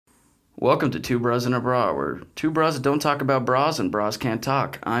Welcome to Two Bras and a Bra, where two bras don't talk about bras and bras can't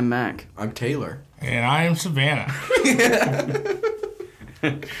talk. I'm Mac. I'm Taylor. And I am Savannah.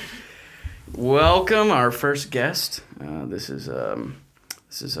 Welcome, our first guest. This is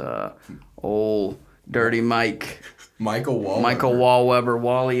old dirty Mike. Michael Wallweber. Michael Wallweber,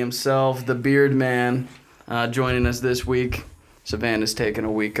 Wally himself, the beard man, joining us this week. Savannah's taking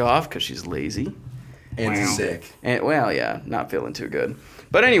a week off because she's lazy. And sick. And, well, yeah, not feeling too good.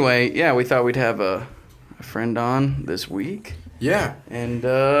 But anyway, yeah, we thought we'd have a friend on this week. Yeah. And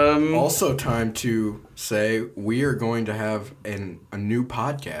also time to say we are going to have a new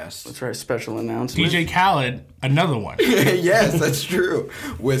podcast. That's right, special announcement. DJ Khaled, another one. Yes, that's true.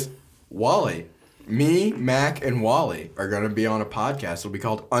 With Wally. Me, Mac, and Wally are going to be on a podcast. It'll be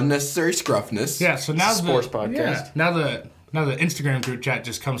called Unnecessary Scruffness. Yeah, so now Sports podcast. Now the Instagram group chat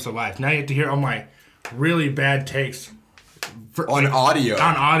just comes to life. Now you have to hear all my really bad takes. On audio.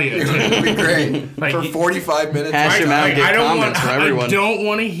 On audio. It'll be great. Like, for 45 minutes. Hash him out and get comments from everyone. I don't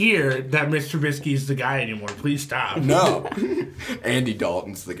want to hear that Mr. Trubisky's the guy anymore. Please stop. No. Andy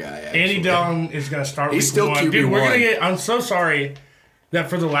Dalton's the guy, actually. Andy Dalton is going to start He's week still one. QB1. Dude, we're going to get... I'm so sorry that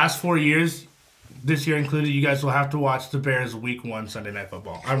for the last 4 years, this year included, you guys will have to watch the Bears week 1 Sunday Night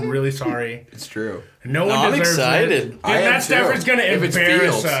Football. I'm really sorry. It's true. No one I'm deserves excited. it. Dude, I am Matt Stafford's going to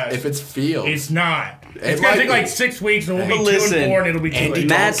embarrass us. If it's Fields. It's not. It's It going might to take be. like 6 weeks, and we'll be Listen, 2-4, and it'll be too Andy late.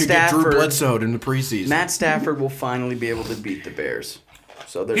 Matt Dalton could get Drew Stafford- Bledsoe in the preseason. Matt Stafford will finally be able to beat the Bears.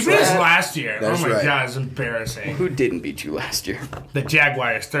 So there's He beat us that. last year. That's Oh my right. God, it's embarrassing. Who didn't beat you last year? The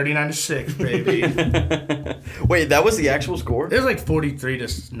Jaguars, 39-6, baby. Wait, that was the actual score? It was like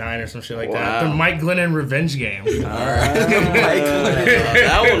 43-9 or some shit like Wow. that. The Mike Glennon revenge game.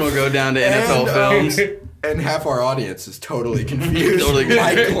 That one will go down to NFL films. And half our audience is totally confused. Totally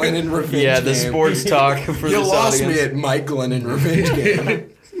Mike confused. Glennon revenge Yeah, the game. sports talk for You this lost audience. me at Mike Glennon revenge game.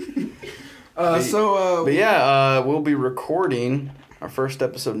 But yeah, we'll be recording our first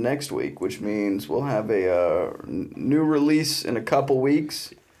episode next week, which means we'll have a new release in a couple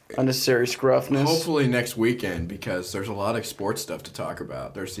weeks. Unnecessary Scruffness. Hopefully next weekend, because there's a lot of sports stuff to talk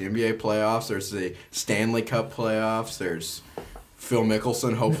about. There's the NBA playoffs. There's the Stanley Cup playoffs. There's Phil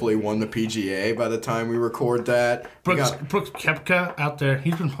Mickelson hopefully won the PGA by the time we record that. Brooks Koepka out there,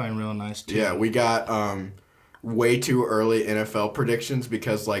 he's been playing real nice too. Yeah, we got way too early NFL predictions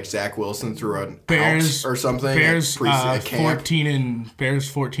because like Zach Wilson threw an Bears out or something. Bears at camp. 14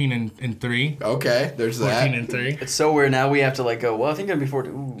 and 3. Okay, there's 14 that. and 3. It's so weird now. We have to go. Well, I think it'll be 40.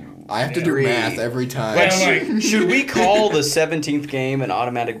 Ooh. I have to do Three. math every time. Like, Yeah, should we call the 17th game an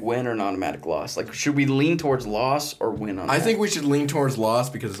automatic win or an automatic loss? Like, should we lean towards loss or win on I that? think we should lean towards loss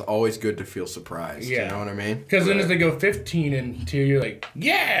because it's always good to feel surprised. Yeah. You know what I mean? Because then if they go 15 and 2, you're like,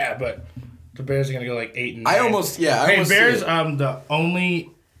 yeah, but the Bears are gonna go like 8 and 9. I almost Hey, see Bears, it. the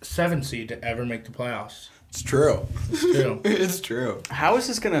only 7 seed to ever make the playoffs. It's true. Too. It's true. How is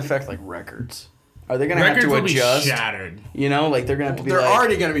this going to affect, records? Are they going to have Records to will adjust? be shattered. You know, like, they're going to have to be They're like...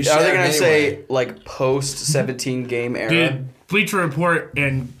 already gonna be Are they shattered going to say, anyway. like, post-17 game era? Dude, Bleacher Report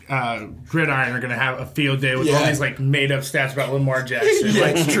and Gridiron are gonna have a field day with all Yeah. these like made up stats about Lamar Jackson. Yeah,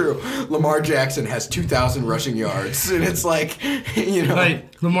 Like, it's true. Lamar Jackson has 2,000 rushing yards, and it's like, you know.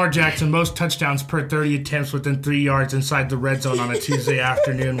 like Lamar Jackson, most touchdowns per 30 attempts within 3 yards inside the red zone on a Tuesday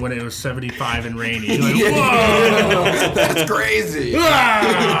afternoon when it was 75 and rainy. You're like, whoa! That's crazy.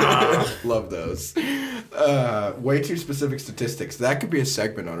 Ah! Love those. Way too specific statistics. That could be a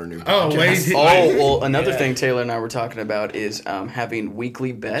segment on our new Oh, podcast. wait. Oh, well, another Yeah. thing Taylor and I were talking about is having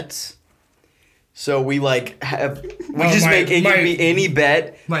weekly bets. So we make it can be any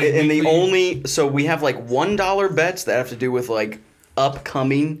bet, my and weekly- so we have like $1 bets that have to do with like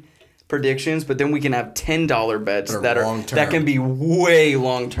upcoming predictions, but then we can have $10 bets That are long-term. that can be way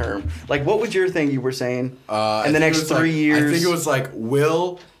long term. Like, what was your thing you were saying? I in the think next it was 3 years, I think it was like,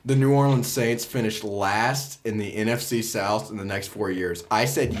 will the New Orleans Saints finish last in the NFC South in the next 4 years? I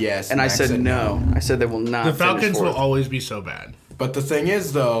said yes. and I Max said no. I said they will not. The finish Falcons will fourth. always be so bad. But the thing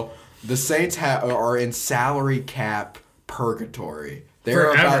is, though, the Saints are in salary cap purgatory.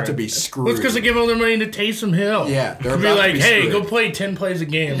 They're Forever. about to be screwed. It's because they give all their money to Taysom Hill. Yeah, they're They'll be about to like, be hey, screwed. go play 10 plays a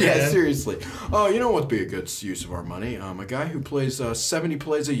game. Yeah, man. seriously. Oh, you know what would be a good use of our money? A guy who plays 70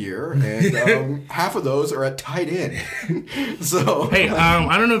 plays a year, and half of those are at tight end. So Hey,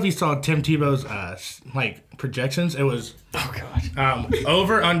 I don't know if you saw Tim Tebow's projections. It was Oh god.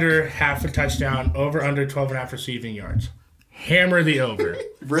 over under half a touchdown, over under 12.5 receiving yards. Hammer the over.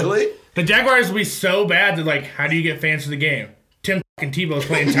 really? The Jaguars will be so bad that how do you get fans to the game? Tim fucking Tebow's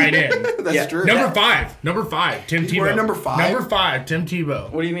playing tight end. That's Yeah. true. Number 5, Tim Tebow. wearing number 5? Number 5, Tim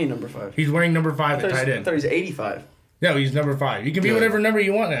Tebow. What do you mean number 5? He's wearing number 5 at tight I end. thought he's 85. No, he's number 5. You can be Good. whatever number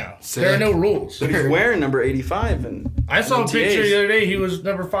you want now. Sick. There are no rules. He's wearing number 85, and I saw a OTAs. picture the other day. He was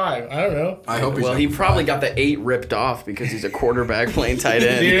number 5. I don't know. I hope he's Well, he number probably 5. got the 8 ripped off because he's a quarterback playing tight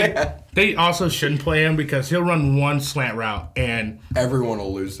end. Dude, they also shouldn't play him because he'll run one slant route and Everyone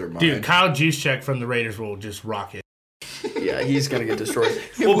will lose their mind. dude, Kyle Juszczyk from the Raiders will just rock it. Yeah, he's gonna get destroyed.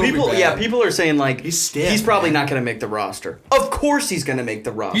 will be bad. People are saying like He's stiff, he's probably man. not gonna make the roster. Of course, he's gonna make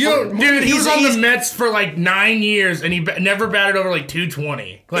the roster. Dude, he was on he's- the Mets for like 9 years and he never batted over like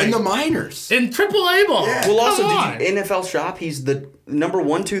 220. Like, in the minors. in AAA ball. Well, also, Come on. did you, NFL Shop? He's the number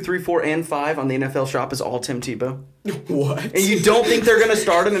 1, 2, 3, 4, and 5 on the NFL Shop is all Tim Tebow. What? And you don't think they're gonna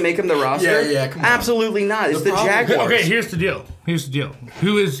start him and make him the roster? Yeah, come on. Absolutely not. It's the problem- Jaguars. Okay, here's the deal.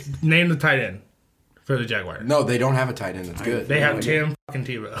 Who is named the tight end for the Jaguars? No, they don't have a tight end that's good. They have Tim fucking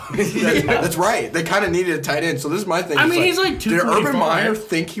Tebow. That's right. They kind of needed a tight end. So this is my thing. I It's mean, he's like Did Urban 225. Meyer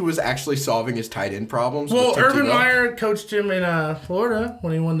think he was actually solving his tight end problems? Well, with Tim Urban Tebow? Meyer coached him in Florida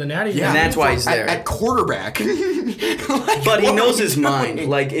when he won the Natty. Yeah, And that's why he's there. At quarterback. Like, But he what knows are you his mind. doing?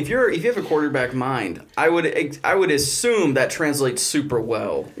 Like if you have a quarterback mind, I would assume that translates super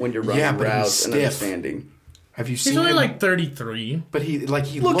well when you're running Yeah, but he's routes and stiff. understanding. Have you seen He's only him? like 33. But he Look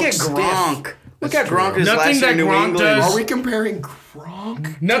at looks stiff. Gronk. Look at That's Gronk true. his Nothing last year that in New Gronk England. does- Are we comparing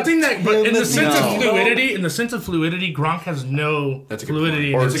Gronk? Nothing that, but in the sense No. of fluidity, Gronk has no That's a good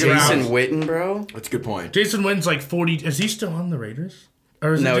fluidity. point. in Or his Jason routes. Witten, bro. That's a good point. Jason Witten's like 40. Is he still on the Raiders?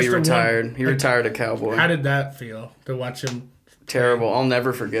 Or is it No, just he a one- retired. He retired a Cowboy. How did that feel to watch him? Terrible. I'll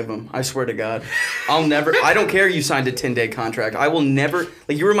never forgive him. I swear to God. I don't care you signed a 10-day contract. I will never.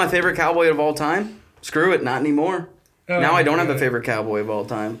 Like, you were my favorite Cowboy of all time. Screw it. Not anymore. Now I don't have a favorite Cowboy of all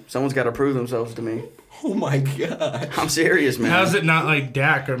time. Someone's got to prove themselves to me. Oh my god. I'm serious, man. How's it not like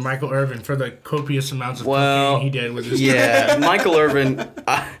Dak or Michael Irvin for the copious amounts of Well, cocaine he did with his yeah, Michael Irvin,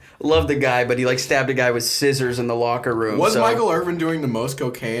 I love the guy, but he like stabbed a guy with scissors in the locker room. Was so. Michael Irvin doing the most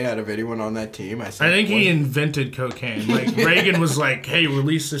cocaine out of anyone on that team? I think he invented cocaine. Like Reagan was like, "Hey,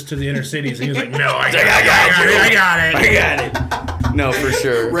 release this to the inner cities," and he was like, "No, I got it. I got it. No, for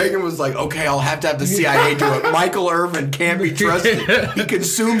sure. Reagan was like, okay, I'll have to have the CIA do it. Michael Irvin can't be trusted. He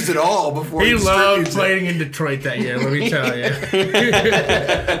consumes it all before He loved distributes it. playing in Detroit that year, let me tell you.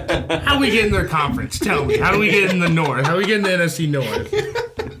 How we get in their conference? Tell me. How do we get in the North? How do we get in the NFC North?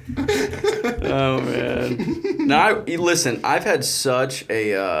 Oh man. No, listen. I've had such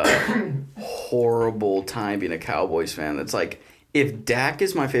a horrible time being a Cowboys fan. That's like, if Dak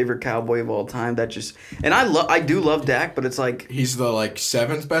is my favorite Cowboy of all time, that just and I do love Dak, but it's like He's the like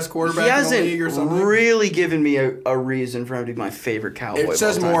 7th best quarterback he in the league or hasn't something. really given me a reason for him to be my favorite Cowboy. It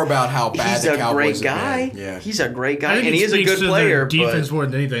says of all time. more about how bad He's the a Cowboys great guy. have been. Yeah. He's a great guy, I think and it he is a speaks good to player. their defense But more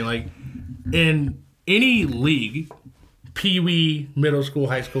than anything. Like in any league, Pee-wee, middle school,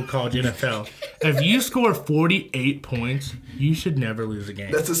 high school, college, NFL, if you score 48 points, you should never lose a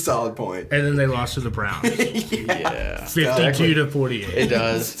game. That's a solid point. And then they lost to the Browns, yeah, 52 to 48. it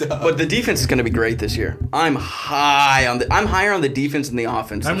does. But the defense is going to be great this year. I'm higher on the defense than the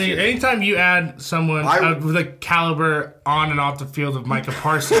offense. I this mean, year. anytime you add someone of the caliber on and off the field of Micah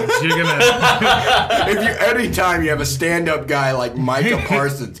Parsons, you're gonna. Anytime you have a stand-up guy like Micah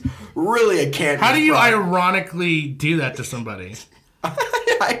Parsons, really it can't. How be do you fraud. ironically do that to somebody?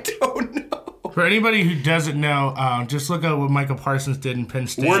 I don't know. For anybody who doesn't know, just look at what Michael Parsons did in Penn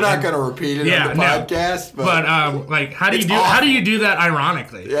State. We're not going to repeat it on the no. podcast, but like, how do you It's do? awful. How do you do that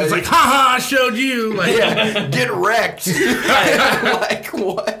ironically? Yeah, It's like, haha, I showed you. Like, yeah, get wrecked. Like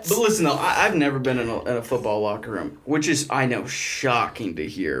what? But listen, though, I've never been in a football locker room, which is, I know, shocking to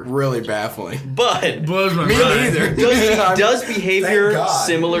hear. Really baffling. But blows my Me mind. neither. does behavior Thank God.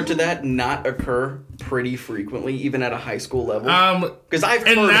 similar to that not occur pretty frequently, even at a high school level? Because I've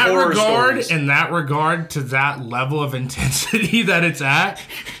In heard that horror regard, stories. to that level of intensity that it's at,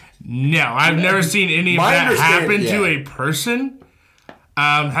 no, I've never seen any of My that happen understanding, to yeah. a person.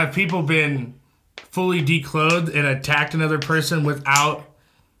 Have people been fully declothed and attacked another person without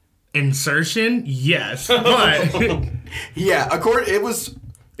insertion? Yes, but Yeah, it was.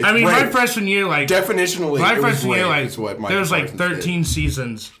 It's I mean, my rape. freshman year, like definitionally, my it was freshman year, rape, like is what Micah there was like Parsons did. 13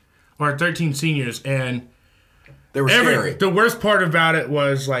 seasons or 13 seniors, and They were scary. the worst part about it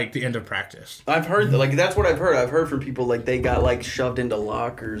was like the end of practice. I've heard, like, that's what I've heard. I've heard from people, like, they got, like, shoved into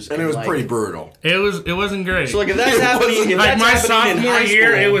lockers. And it was like, pretty brutal. It wasn't great. So, like, if that's It happening, wasn't- if like that's my happening in sophomore high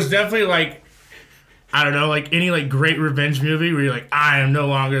year, school, it was definitely like, I don't know, like any like great revenge movie where you're like, I am no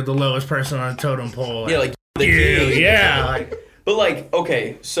longer the lowest person on the totem pole. Yeah, like, the yeah, king. yeah. Like, But, like,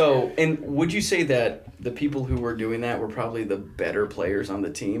 okay, so, and would you say that the people who were doing that were probably the better players on the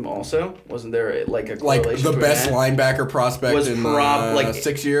team also? Wasn't there, like, a Like correlation the between best that? linebacker prospect Was in like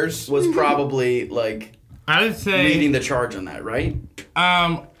 6 years. Was probably, like, I would say leading the charge on that, right?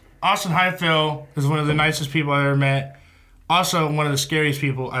 Austin Highfield is one of the nicest people I've ever met. Also, one of the scariest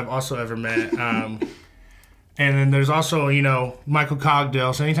people I've also ever met. And then there's also, Michael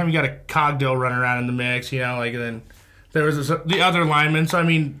Cogdill. So anytime you got a Cogdill running around in the mix, then there was the other linemen. So, I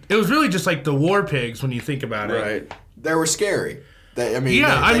mean, it was really just like the war pigs when you think about it. Right. They were scary. They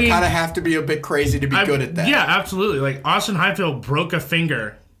kind of have to be a bit crazy to be good at that. Yeah, absolutely. Like, Austin Highfield broke a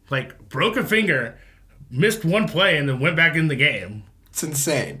finger, missed one play, and then went back in the game. It's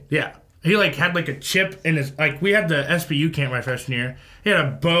insane. Yeah. He, had, a chip in his... we had the SBU camp my freshman year. He had a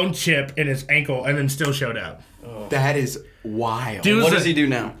bone chip in his ankle and then still showed up. Oh. That is wild. What does he do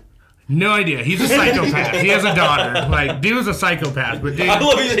now? No idea. He's a psychopath. He has a daughter. Dude was a psychopath. But dude, I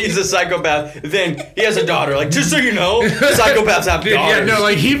love he's a psychopath. Then he has a daughter. Just so you know, psychopaths have daughters. Yeah, no,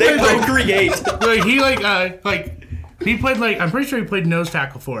 he they played, procreate. He played, I'm pretty sure he played nose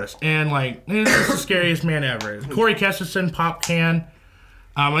tackle for us. And, he was just the scariest man ever. Corey Kesterson, Pop Can.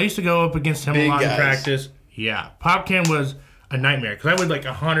 I used to go up against him a lot in practice. Yeah. Pop Can was a nightmare. Because I weighed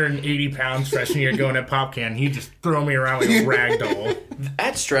 180 pounds freshman year going at Pop Can. He'd just throw me around like a rag doll.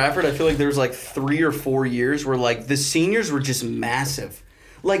 At Stratford, I feel like there was 3 or 4 years where the seniors were just massive.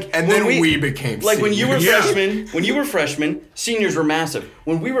 And then we became seniors. When you were freshmen, seniors were massive.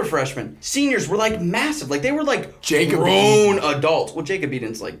 When we were freshmen, seniors were massive. They were Jacob grown adults. Well, Jacob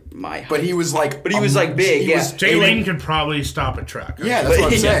Eden's my height. But he was big. Jalen could probably stop a truck. Yeah, that's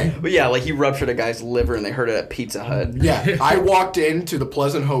what I'm saying. But he ruptured a guy's liver and they heard it at Pizza Hut. Yeah, I walked into the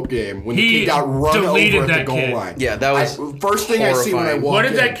Pleasant Hope game when the kid got run over at the goal line. Yeah, that was first thing I see when I walked in. What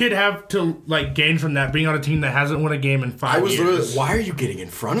did that kid have to gain from that, being on a team that hasn't won a game in 5 years? I was literally, why are you getting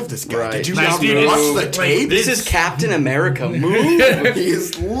in front of this guy? Right. Did you not watch the tape? This is Captain America. Move. He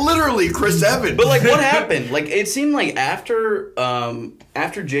is literally Chris Evans. But what happened? It seemed after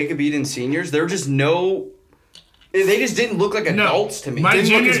Jacob Eden seniors, there were just they just didn't look like adults to me.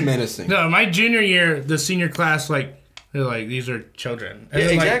 Didn't look as menacing. No, my junior year, the senior class, they're these are children. And yeah,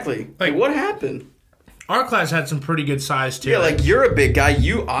 exactly. What happened? Our class had some pretty good size too. Yeah, you're a big guy.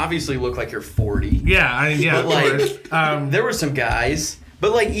 You obviously look like you're 40. Yeah, But there were some guys,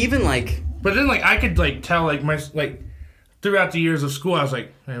 but even But then I could tell my throughout the years of school, I was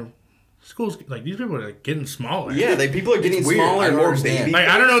man, schools these people are getting smaller. Yeah, people are getting smaller and more baby.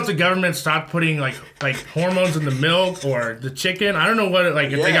 I don't know if the government stopped putting hormones in the milk or the chicken. I don't know what if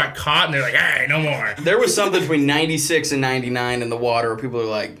they got caught and they're hey, no more. There was something between 96 and 99 in the water where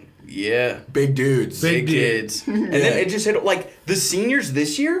people are yeah, big dudes, big kids, and then it just hit the seniors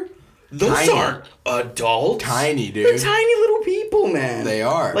this year. Those aren't adults. Tiny, dude. They're tiny little people, man. They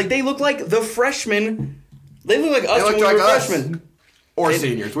are. They look like the freshmen. They look like us when we were freshmen. Or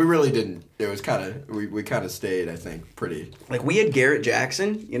seniors. We really didn't. It was kind of, we kind of stayed, I think, pretty. We had Garrett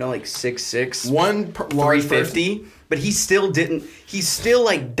Jackson, 6'6". 350. But he still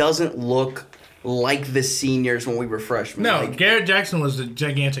doesn't look like the seniors when we were freshmen. No, Garrett Jackson was a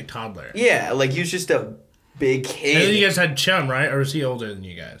gigantic toddler. Yeah, he was just a big kid. And then you guys had Chum, right? Or was he older than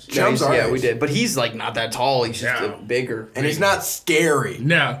you guys? Chum's we did. But he's not that tall. He's just bigger. And he's not scary.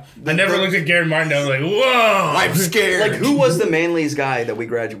 No. I never looked at Garrett Martin. I was whoa. I'm scared. Who was the Manly's guy that we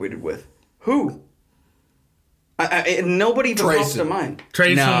graduated with? Who? Nobody even pops to mind.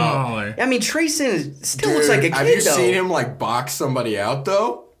 Trayson Lawler. I mean, Trayson still looks like a kid, have you seen him box somebody out,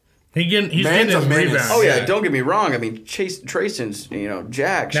 though? He's getting his rebounds. Oh yeah, don't get me wrong. I mean, Trayson's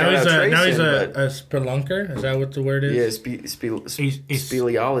Jack. Now he's a spelunker. Is that what the word is? Yeah,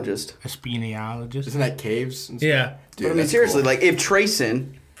 speleologist. A speleologist. Isn't that caves? Yeah. Dude, but I mean, seriously, cool. If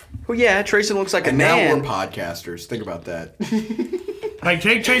Trayson, Trayson looks like a man. Now we're podcasters. Think about that.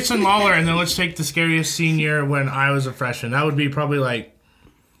 Take Trayson Lawler, and then let's take the scariest senior when I was a freshman. That would be probably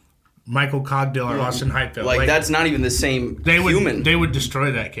Michael Cogdill or Austin Highfield. That's not even the same human. They would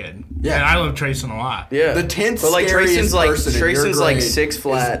destroy that kid. Yeah. And I love Trayson a lot. Yeah. The 10th scariest person Trayson's 6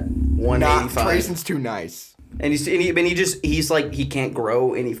 flat, 185. Trayson's too nice. And he's he can't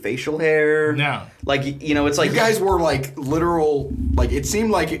grow any facial hair. No. It's you guys were literal, it seemed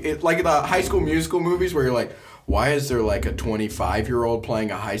like the High School Musical movies where you're why is there a 25-year-old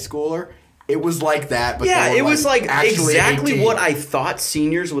playing a high schooler? It was like that, but it was exactly 18. what I thought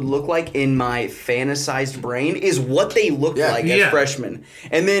seniors would look like in my fantasized brain is what they looked like as freshmen.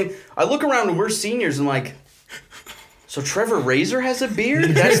 And then I look around and we're seniors and so Trevor Razor has a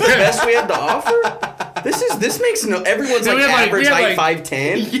beard? That's the best we have to offer? This makes everyone's average height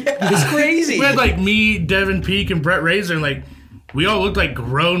 5'10". Yeah. It's crazy. We had me, Devin Peak, and Brett Razor, and we all looked like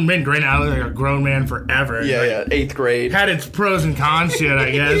grown men. Granted, I looked like a grown man forever. Yeah, 8th grade. Had its pros and cons to it, I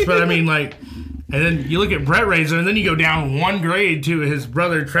guess. But I mean, and then you look at Brett Razor, and then you go down one grade to his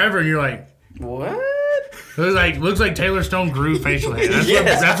brother Trevor, and you're what? looks like Taylor Stone grew facial hair.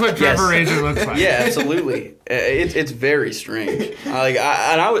 That's what Trevor Razor looks like. Yeah, absolutely. It's very strange.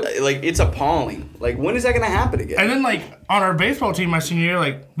 It's appalling. Like, when is that gonna happen again? And then like on our baseball team my senior year,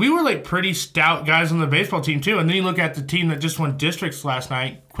 like we were like pretty stout guys on the baseball team too. And then you look at the team that just won districts last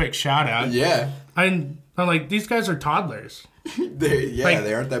night. Quick shout out. Yeah. I'm like, these guys are toddlers. They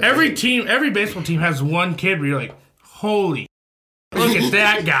aren't that every big. every baseball team has one kid where you're like, holy, look at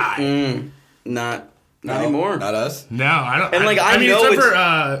that guy. Not anymore. Not us. No, I don't. And, like, I mean, know except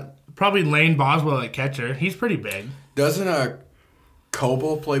for probably Lane Boswell at catcher. He's pretty big. Doesn't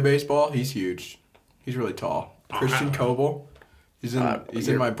Coble play baseball? He's huge. He's really tall. Christian Coble. He's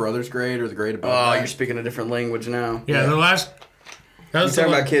in my brother's grade or the grade above. Oh, that. you're speaking a different language now. Yeah, the last. That was You're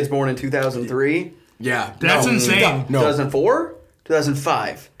talking about kids born in 2003? Yeah. That's insane. No. 2004?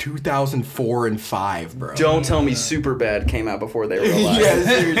 2005. 2004 and 5, bro. Don't tell me Superbad came out before they were alive. Yeah,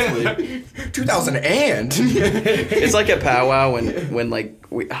 seriously. 2000 and. It's like a powwow when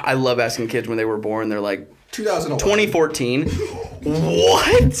I love asking kids when they were born. They're like 2011. 2014.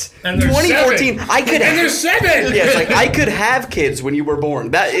 What? And they're 2014. 7. I could. And they're 7. Yeah, it's like I could have kids when you were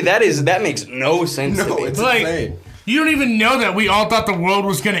born. That makes no sense to No, me. it's Like, insane. you don't even know that we all thought the world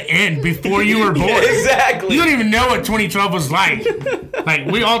was going to end before you were born. Yeah, exactly. You don't even know what 2012 was like. Like,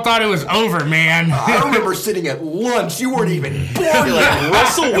 we all thought it was over, man. I remember sitting at lunch. You weren't even born You're like, yet.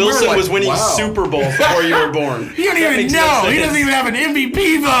 Russell And we were Wilson like, was winning wow. Super Bowls before you were born. You don't That even makes no know. He sense. doesn't even have an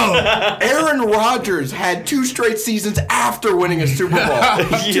MVP vote. Aaron Rodgers had 2 straight seasons after winning a Super Bowl.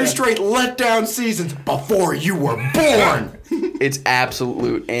 Yeah. 2 straight letdown seasons before you were born. It's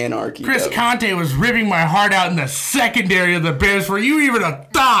absolute anarchy. Chris though. Conte was ripping my heart out in the secondary of the Bears for you even a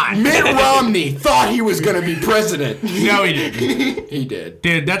thought. Mitt Romney thought he was going to be president. No, he didn't. He did.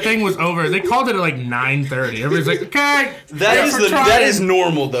 Dude, that thing was over. They called it at like 9:30. Everybody's like, okay. That is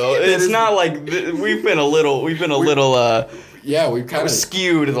normal though. It's not like we've been a little Yeah, we kind of.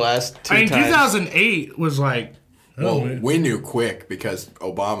 skewed the last 2 I mean, times. 2008 was like, Well, we knew quick because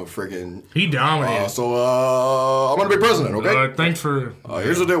Obama friggin'. he dominated. I'm going to be president, okay? Thanks for.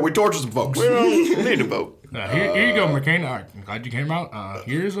 Here's the deal. We torture some folks. We don't need to vote. Here you go, McCain. I'm glad you came out.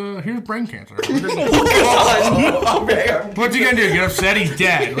 Here's brain cancer. What's he gonna do? Get upset? He's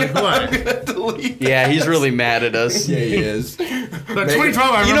dead. Like what? Yeah, he's really mad at us. Yeah, he is. But 2012, I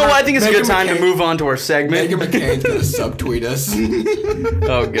remember. You know what? I think it's a Megan good time to McCain- move on to our segment. Megan McCain's going to subtweet us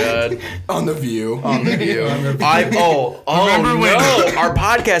Oh God. on The View. On the view. Remember when- No! Our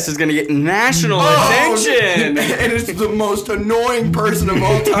podcast is gonna get national Oh, attention. And it's the most annoying person of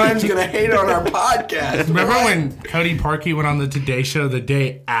all time is going to hate on our podcast. Remember when Cody Parkey went on the Today Show the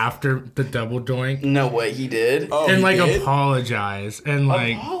day after the double doink No way, he did. Oh, and he like did? apologized and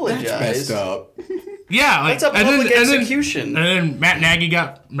like Apologize. Messed up. yeah, like That's a public execution. And then Matt Nagy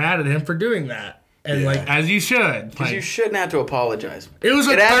got mad at him for doing that, and Yeah. like as you should. Like, You shouldn't have to apologize. it was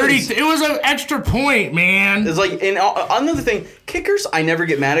a It 30. happens. It was an extra point, man. It's like, and another thing, kickers, I never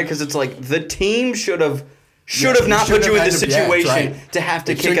get mad at because it's like the team should have not put shouldn't you in have this had to- yeah, that's situation right. to have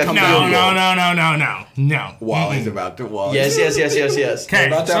to It kick shouldn't a come field down. goal. No. While he's about to. Yes. Okay.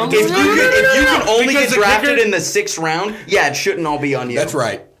 About that so- one. If you can only Because get the drafted kicker- in the 6th round, yeah, it shouldn't all be on you. That's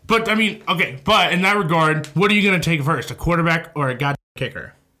right. But I mean, okay. But in that regard, what are you gonna take first, a quarterback or a goddamn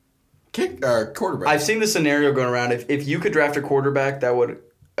kicker? Quarterback. I've seen the scenario going around. If you could draft a quarterback that would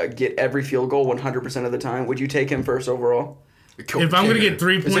get every field goal 100% of the time, would you take him first overall? If I'm gonna get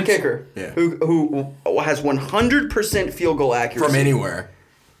 3 It's a points, kicker Yeah. who has 100% field goal accuracy. From anywhere.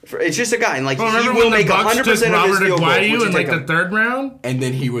 It's just a guy, and like well, he remember will when the make Bucks 100% took of his Robert field goals. Would Aguayo you in like take the him? 3rd round? And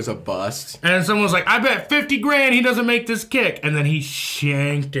then he was a bust. And someone was like, I bet 50 grand he doesn't make this kick. And then he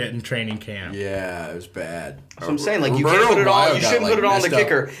shanked it in training camp. Yeah, it was bad. That's what I'm saying. Like you can't put it all. You shouldn't put it all on the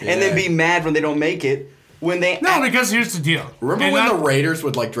kicker, and then Yeah. be mad when they don't make it. When they No, because here's the deal. Remember And when not- the Raiders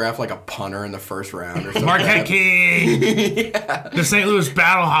would like draft like a punter in the 1st round or something? Marquette King, the St. Louis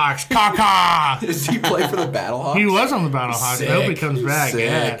Battlehawks, Kaka. Does he play for the Battlehawks? He was on the Battlehawks. I hope he comes back. Sick.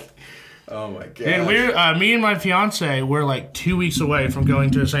 Yeah. Oh my god. And we're me and my fiance were like 2 weeks away from going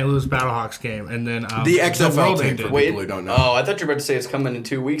to a St. Louis Battlehawks game, and then The XFL world team ended. for wait, people who don't know. oh, I thought you were about to say it's coming in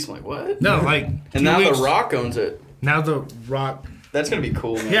 2 weeks. I'm like, what? No, like And 2 now weeks. The Rock owns it. Now the Rock. That's gonna be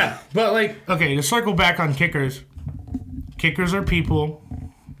cool, man. Yeah, but like, okay, to circle back on kickers. Kickers are people.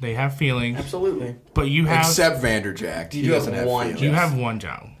 They have feelings, Absolutely. but you have Except Vanderjack. He do have doesn't have one. feelings. you have one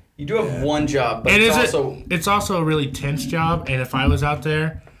job. You do have one job, but And it's also a really tense job. And if I was out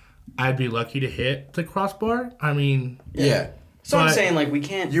there, I'd be lucky to hit the crossbar. I mean, Yeah. So I'm but- saying like we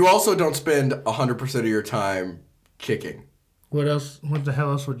can't. You also don't spend 100% of your time kicking. What else? What the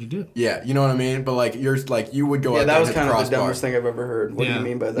hell else would you do? Yeah, you know what I mean? But like you would go Yeah, out that there was and hit kind the of the crossbar. dumbest thing I've ever heard. What do Yeah. you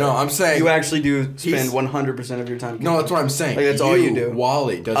mean by that? No, I'm saying you actually do spend he's- 100% of your time. No, that's what I'm saying. Like, that's all you do.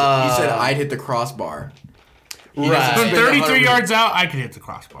 Wally does it. He said I'd hit the crossbar. He doesn't Right. From spend 33 100 yards out, I could hit the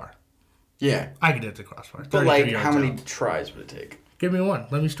crossbar. Yeah. I could hit the crossbar. But 33 like, yards how many out. tries would it take? Give me one.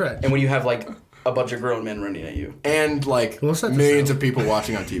 Let me stretch. And when you have like a bunch of grown men running at you. And like We'll set this millions up. of people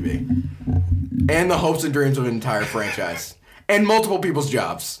watching on TV. And the hopes and dreams of an entire franchise. And multiple people's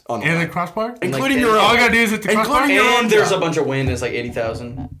jobs on the And line. the crossbar? Including and your own. all I gotta do is hit the crossbar? Including your own And there's a job. bunch of wind. It's like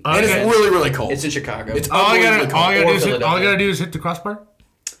 80,000. And it's Okay. really, really cold. It's in Chicago. It's All I unbelievably gotta, all I cold. gotta Or do is hit, all I Philadelphia. gotta do is hit the crossbar.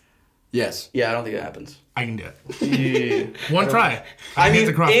 Yes. Yeah, I don't think it happens. I can do it. One try. I can hit mean,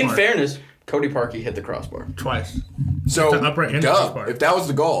 the crossbar in fairness, Cody Parkey hit the crossbar. twice. So, The upright and the crossbar. if that was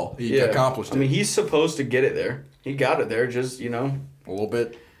the goal, he Yeah, accomplished it. I mean, he's supposed to get it there. He got it there. Just a little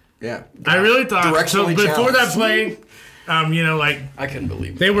bit. Yeah. I really thought so. Directionally Before that challenged. play, like I couldn't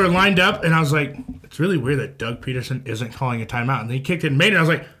believe it. they were lined up, and I was like, it's really weird that Doug Peterson isn't calling a timeout. And then he kicked it and made it. I was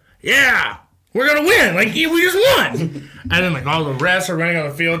like, yeah, we're gonna win. Like we just won. And then like all the refs are running on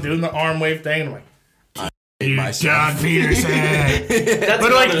the field doing the arm wave thing. And I'm like, you myself. Doug Peterson. That's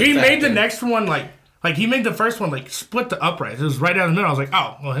But like another he made the factor. next one like he made the first one like split the uprights. It was right down the middle. I was like,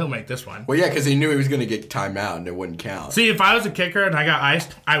 oh, well he'll make this one. Well, yeah, because he knew he was going to get timeout and it wouldn't count. See, if I was a kicker and I got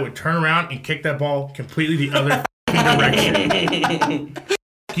iced, I would turn around and kick that ball completely the other direction.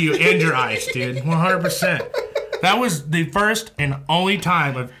 You and your ice, dude. 100%. That was the first and only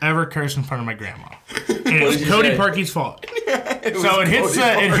time I've ever cursed in front of my grandma. And did it's you Cody say? Parkey's fault. It was So it hits Cody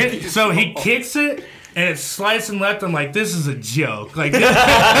the, it hit, Parkey's so he fault. kicks it and it slides and left. I'm like, this is a joke. Like, this,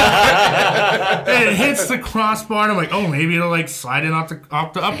 and it hits the crossbar and I'm like, oh, maybe it'll like slide in off the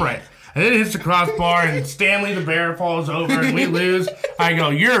upright. And then it hits the crossbar and Stanley the Bear falls over and we lose. I go,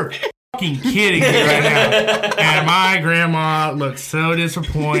 you're fucking kidding me right now. And my grandma looked so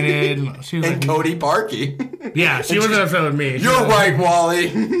disappointed. She was And like, Cody Parkey. yeah, she wasn't upset with me. She You're was- right,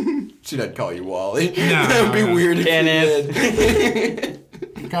 Wally. She doesn't call you Wally. That would be weird if Kenneth. she did.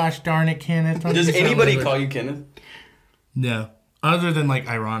 Gosh darn it, Kenneth. Don't Does you sound anybody like- call you Kenneth? No. Other than like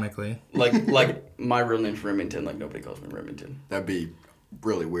ironically. Like my real name's Remington. Like nobody calls me Remington. That'd be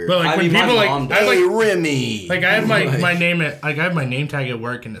really weird. But like I when mean, my people like mom does. I like Hey, Remy. like I have my name at like I have my name tag at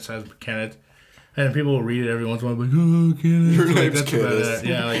work and it says Kenneth. And then people will read it every once in a while, like, oh, Kenneth. Your Like, name's that's about Kenneth. it.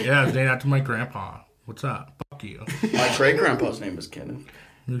 Yeah, like, yeah, it's named after my grandpa. What's up? Fuck you. My great grandpa's name was Kenneth.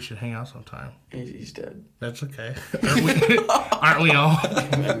 We should hang out sometime. He's dead. That's okay. Aren't we all? I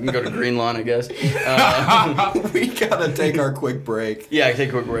can go to Green Lawn, I guess. We gotta take our quick break. Yeah, take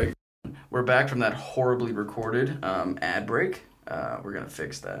a quick break. We're back from that horribly recorded ad break. We're gonna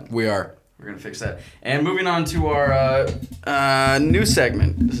fix that. We are. We're gonna fix that. And moving on to our new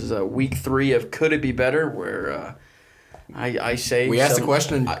segment. This is week 3 of Could It Be Better, where I say We asked the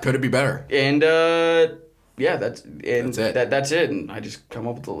question, could it be better? and yeah, that's it. That's it. And I just come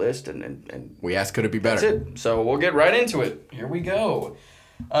up with a list and We asked, could it be that's better? it. So we'll get right into it. Here we go.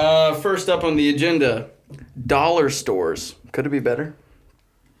 First up on the agenda, dollar stores. Could it be better?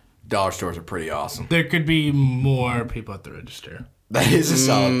 Dollar stores are pretty awesome. There could be more people at the register. That is a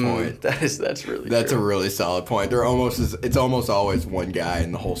solid point. That's really That's a true. really solid point. It's almost always one guy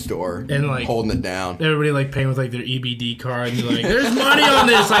in the whole store And, like- holding it down. Everybody like paying with like their EBD card and you're like, there's money on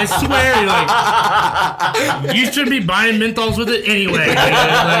this, I swear. You're like, you shouldn't be buying menthols with it anyway. Dude.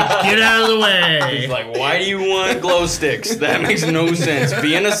 Like, get out of the way. He's like, why do you want glow sticks? That makes no sense.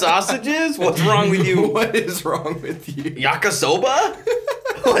 Vienna sausages? What's wrong with you? What is wrong with you? Yakisoba?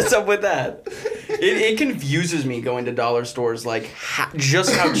 What's up with that? It confuses me going to dollar stores, like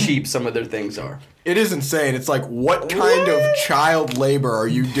just how cheap some of their things are. It is insane. It's like, what kind of child labor are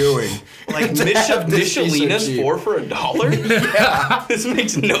you doing? Like to have this be so Michelina's cheap? 4 for $1? Yeah. This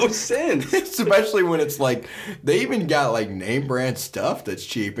makes no sense. Especially when it's like, they even got like name brand stuff that's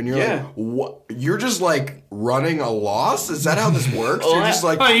cheap. And you're Yeah. like, what? You're just like running a loss? Is that how this works? Well, You're just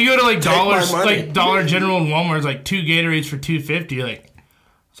like, Oh, you go to like my money. Dollar General and Walmart, it's like 2 Gatorades for $2.50. Like,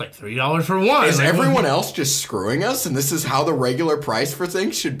 it's like $3 for one. is Like, everyone else just screwing us? And this is how the regular price for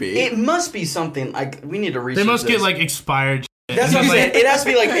things should be? It must be something, like, we need to research They must this. get like expired. That's what I'm Like, saying. It has to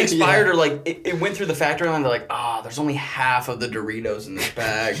be like expired Yeah. or like it went through the factory line. They're like, there's only half of the Doritos in this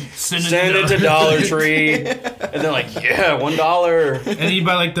bag. Send Send it it to to Dollar Tree. And they're like, yeah, $1. And you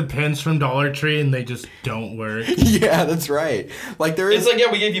buy like the pens from Dollar Tree and they just don't work. Yeah, that's right. Like there is It's like,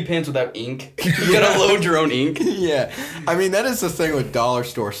 yeah, we gave you pens without ink. You gotta load your own ink. yeah. I mean, that is the thing with dollar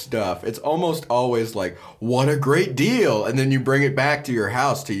store stuff. It's almost always like, what a great deal. And then you bring it back to your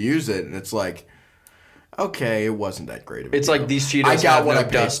house to use it. And it's like, okay, it wasn't that great of a It's deal. like these Cheetos have no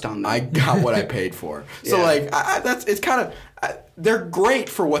dust on them. I got what I paid for. So Yeah. like it's kind of they're great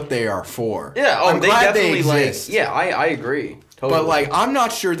for what they are for. Yeah, I'm they glad definitely they exist. I agree. Totally. But like I'm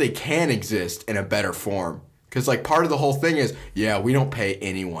not sure they can exist in a better form. Because like part of the whole thing is, yeah, we don't pay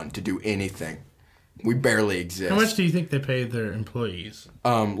anyone to do anything. We barely exist. How much do you think they pay their employees?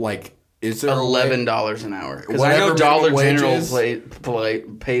 Like is there $11 an hour? Because I Whatever know Dollar minimum General wages.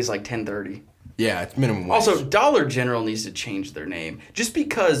 pays like $10.30. Yeah, it's minimum wage. Also, Dollar General needs to change their name just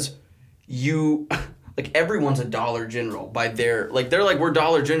because you like everyone's a Dollar General by their like they're like we're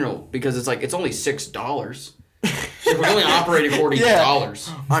Dollar General because it's like it's only $6. So we're only operating according to dollars.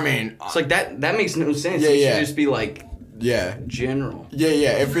 I mean, It's like that makes no sense. Yeah, It yeah. should just be like yeah. general.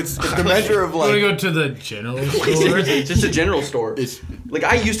 Yeah, if the measure of You want to like go to the general store? Just a general store. It's- Like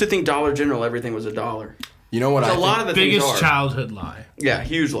I used to think Dollar General everything was $1. you know what A I lot think, of the Biggest things are. childhood lie. Yeah,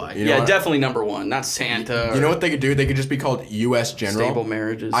 huge lie. You know Yeah, what? definitely number one. Not Santa. you know what they could do? They could just be called U.S. General. Stable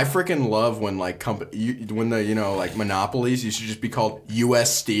marriages. I freaking love when like when the like monopolies used to just be called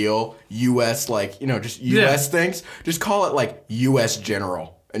U.S. Steel, U.S. like just U.S. things. Just call it like U.S.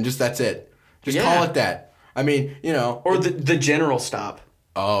 General, and just that's it. Just Yeah. call it that. I mean, or the General Stop.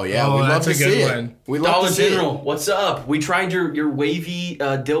 Oh yeah, Oh, we'd love that's to a good see one. it. We love Dollar to see General, it. what's up? We tried your wavy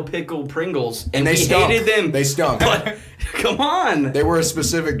dill pickle Pringles, and They we stunk. hated them. They stunk. But come on. They were a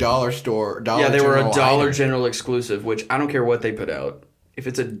specific dollar store. Yeah, they were a General Dollar item. General exclusive, which I don't care what they put out. If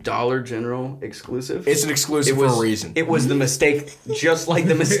it's a Dollar General exclusive, It's an exclusive was, for a reason. It was the mistake, just like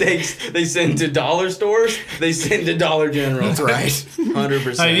the mistakes they send to dollar stores, they send to Dollar General. That's right.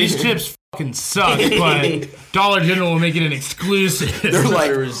 100%. Like, these chips fucking suck, but Dollar General will make it an exclusive. They're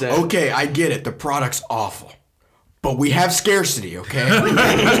like, 100%. okay, I get it. The product's awful, but we have scarcity. Okay,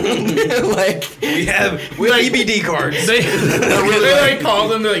 like we have EBD cards. They like call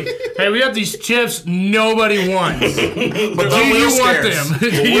them. They're like, "Hey, we have these chips nobody wants. But do you want them? Do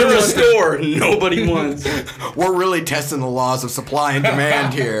you We're a want them?" store nobody wants. we're really testing the laws of supply and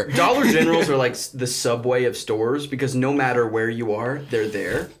demand here. Dollar Generals are like the Subway of stores because no matter where you are, they're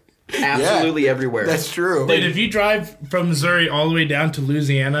there. Absolutely everywhere. That's true. Dude, if you drive from Missouri all the way down to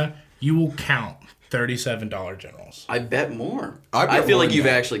Louisiana, you will count $37 Generals. I bet more. I bet I feel more like than you've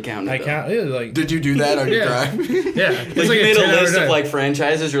that. actually counted. I though. count. Yeah, like Did you do that on your Yeah. drive? yeah, it's Like you made a 10-hour list drive. of like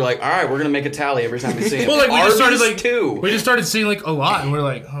franchises. You're like, all right, we're gonna make a tally every time we see it. Well, like we just started like two. We just started seeing like a lot, and we're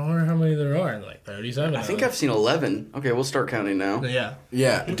like, I wonder how many there are. And like 37. I think I've seen 11. Okay, we'll start counting now. Yeah.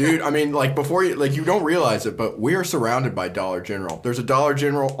 Yeah, dude. I mean, like before you don't realize it, but we are surrounded by Dollar General. There's a Dollar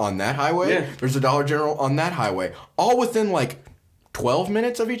General on that highway. Yeah. There's a Dollar General on that highway. All within like 12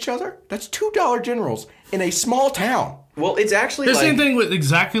 minutes of each other. That's two Dollar Generals in a small town. Well, it's actually The like same thing with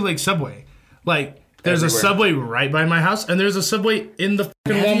exactly like Subway. Like there's Everywhere. a Subway right by my house, and there's a Subway in the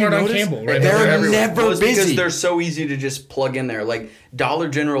fucking Have you Walmart on noticed? Campbell. Right They're there. everywhere. never Well, it's because busy. they're so easy to just plug in there. Like Dollar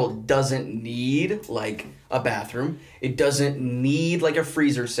General doesn't need like a bathroom. It doesn't need like a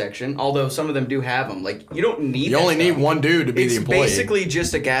freezer section. Although some of them do have them. Like you don't need. You that only need stuff. one dude to be It's the employee. basically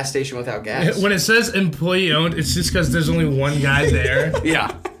just a gas station without gas. When it says employee owned, it's just because there's only one guy there.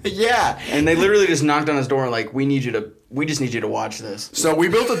 Yeah. Yeah. And they literally just knocked on his door and like, we just need you to watch this. So we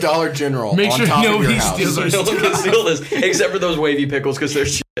built a Dollar General Make on sure top of nobody your house. steals our No one can steal this except for those wavy pickles because they're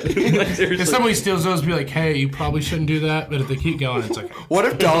shit. Like, If seriously. somebody steals those, be like, hey, you probably shouldn't do that. But if they keep going, it's like, What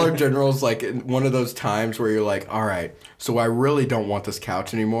if Dollar General's like in one of those times where you're like, all right, so I really don't want this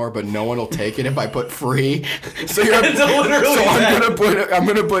couch anymore, but no one will take it if I put free. So you're It's literally so that. I'm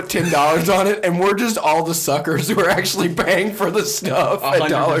gonna put $10 on it, and we're just all the suckers who are actually paying for the stuff at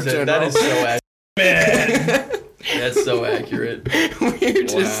Dollar 100%. General. That is so accurate. man. That's so accurate. We're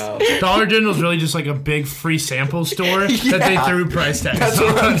just, Wow. Dollar General is really just like a big free sample store that they Yeah. threw price tags That's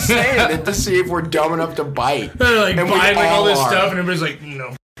on. what I'm saying. To see if we're dumb enough to bite. They're like And we buying like all this all are. stuff, and everybody's like,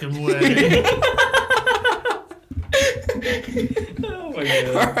 no fucking way. Oh my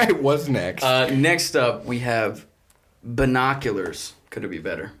god. All right, what's next? Next up, we have binoculars. Could it be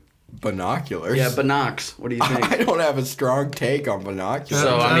better? Binoculars. Yeah, binocs. What do you think? I don't have a strong take on binoculars.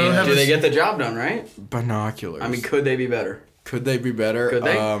 So, I I don't mean, have do a they s- get the job done, right? Binoculars. I mean, could they be better? could they be better? Could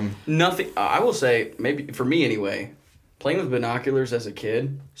they? Nothing. I will say, maybe for me anyway, playing with binoculars as a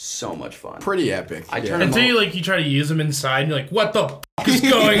kid, so much fun. Pretty epic. I yeah. turn 'em Until you like you try to use them inside, and you're like, what the fuck is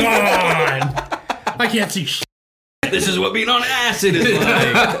going on? I can't see shit. This is what being on acid is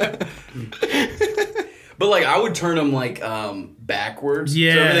like. But like, I would turn them like backwards.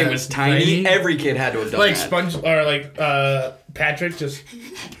 Yeah, so everything was tiny. tiny. Every kid had to have done Like that. Sponge or like Patrick just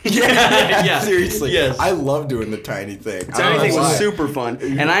yeah, Yeah. seriously. Yes. I love doing the tiny thing. I Tiny don't know thing was why. super fun,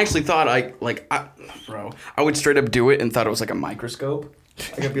 and I actually thought I would straight up do it and thought it was like a microscope.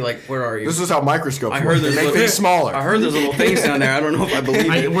 I gotta be like, where are you? This is how microscopes I work. heard They there's make things smaller. I heard there's little things down there. I don't know if I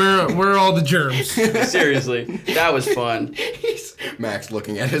believe it. Where are all the germs? Seriously, that was fun. Max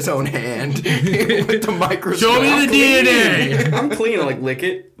looking at his own hand with the microscope. Show me the DNA. I'm clean. I like lick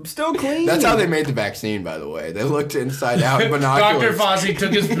it. I'm still clean. That's how they made the vaccine, by the way. They looked inside out in binoculars. Dr. Fauci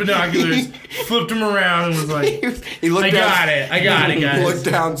took his binoculars, flipped them around, and was like, He looked I down, got it, guys. Looked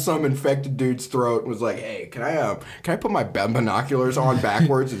down some infected dude's throat and was like, "Hey, can I put my binoculars on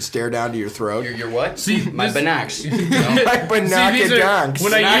backwards and stare down to your throat?" Your what? See, my this- binocs. My binoculars.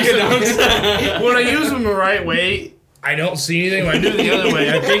 When I use them the right way, I don't see anything. When I do it the other way,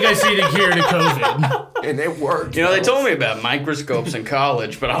 I think I see the cure to COVID. And it worked. You know, they told me about microscopes in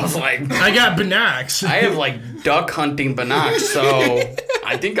college, but I was like, I got binocs. I have like duck hunting binocs, so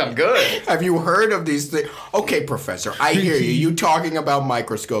I think I'm good. Have you heard of these things? Okay, professor, I hear you. You talking about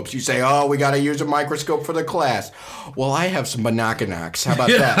microscopes. You say, oh, we got to use a microscope for the class. Well, I have some binoculars. How about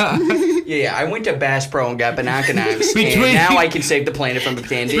that? Yeah, I went to Bass Pro and got binoculars, Between- and now I can save the planet from a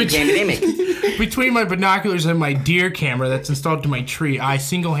pandemic. Between my binoculars and my deer camera that's installed to my tree, I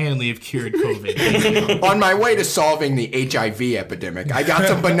single-handedly have cured COVID. On my way to solving the HIV epidemic, I got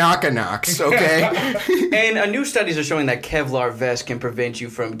some binoculars, okay? And new studies are showing that Kevlar vest can prevent you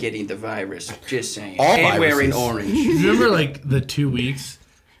from getting the virus. Just saying. All and wearing viruses. orange. Remember, like, the 2 weeks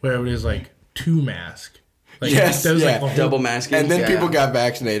where it was, like, 2 masks? Like, Yes, that was, yeah. like, the whole- Double masking. And then yeah. people got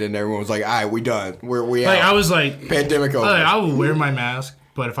vaccinated and everyone was like, all right, we done. We Like, out. I was like, Pandemic over. I will wear my mask,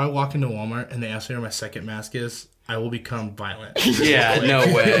 but if I walk into Walmart and they ask me where my second mask is, I will become violent. Yeah, no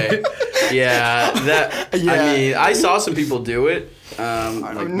way. Yeah, that. Yeah. I mean, I saw some people do it. no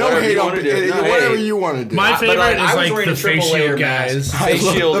whatever hate you on wanna do. No, whatever hey. you want to do. My But, favorite like, I is was like wearing the a triple face layer shield mask. guys. I Face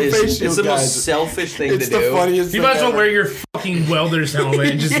love shield the is face shield it's the guys. most selfish thing It's to the do. funniest You thing might as well ever. wear your fucking welder's helmet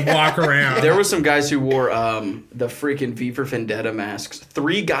and just walk around. There were some guys who wore the freaking V for Vendetta masks.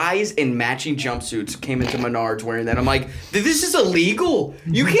 3 guys in matching jumpsuits came into Menards wearing that. I'm like, this is illegal.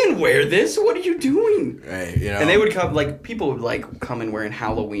 You can't wear this. What are you doing? Hey, you know. And they would come, like, people would, like, come in wearing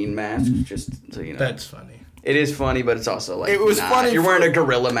Halloween masks, just so you know. That's funny. It is funny, but it's also, like, It was funny You're for- wearing a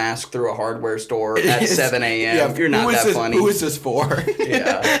gorilla mask through a hardware store at It's- 7 a.m. yeah, You're not who is that this, funny. Who is this for?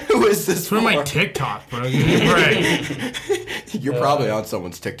 Yeah. Who is this For for? my TikTok, bro. Right. You're probably on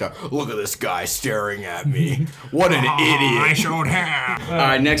someone's TikTok. Look at this guy staring at me. What an I idiot. showed him. All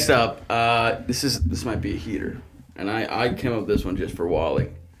right, next up. This might be a heater. And I came up with this one just for Wally.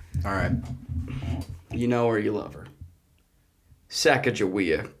 All right. You know her, you love her.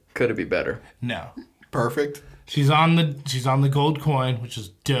 Sacagawea. Could it be better? No. Perfect. She's on the gold coin, which is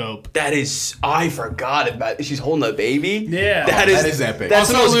dope. That is, I forgot about. She's holding a baby. Yeah. that That is epic. That's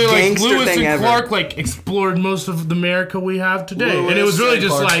the most like, gangster Lewis thing and ever. Clark like explored most of the America we have today, and it was really Lewis and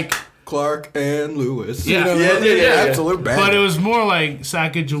just Clark. like. Clark and Lewis. Yeah. You know, Yeah. absolute bang. But it was more like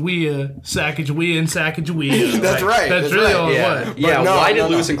Sacagawea, and Sacagawea. That's right, That's that's really right. all it Yeah, was. yeah. no, Why did no,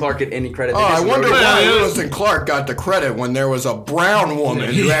 no. Lewis and Clark get any credit? Oh, They I just wonder wrote it why down. Lewis and Clark got the credit when there was a brown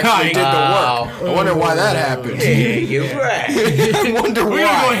woman who Yeah, actually did the wow. work. I wonder why that happened. Yeah, you're right. I wonder We're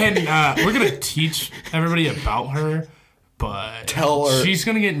why. gonna go ahead and we're gonna teach everybody about her, but Tell her- she's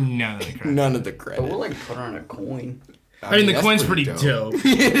gonna get none of the credit. None of the But credit. we'll like put her on a coin. I mean, the that's coin's pretty dope.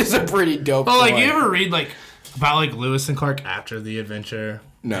 it is a pretty dope. But like, coin. you ever read like about like Lewis and Clark after the adventure?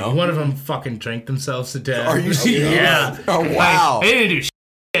 No. Like, one of them fucking drank themselves to death. Are you serious? Yeah. Oh, Like, wow. they didn't do shit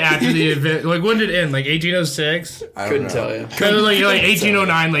after the event. Like, when did it end? Like 1806? I don't Couldn't know. tell you. Kind of like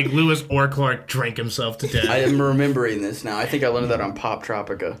 1809. Like Lewis or Clark drank himself to death. I am remembering this now. I think I learned that on Pop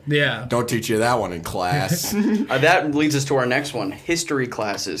Tropica. Yeah. Don't teach you that one in class. That leads us to our next one: history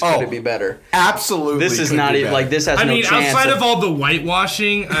classes. Could Oh. it be better? Absolutely. This is could not be even better. like this has I no mean, chance. outside of all the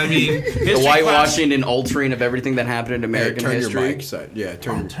whitewashing, I mean, the whitewashing and altering of everything that happened in Hey, American turn history. your mic side. Yeah,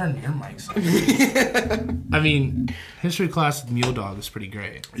 turn. Turn your mics on. I mean, history class with Mule Dog is pretty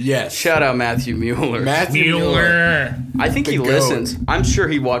great. Yes. Shout out Matthew Mueller. Matthew Mueller. Mueller. I think he The goat. listens. I'm sure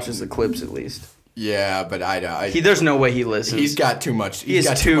he watches the clips at least. Yeah, but There's no way he listens. he's got too much. He has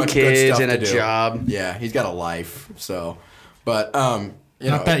got 2 too much good kids stuff and to a do. job. Yeah, he's got a life. So, but you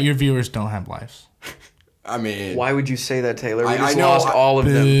I know, bet your viewers don't have lives. I mean, Why would you say that, Taylor? We I just know, lost all of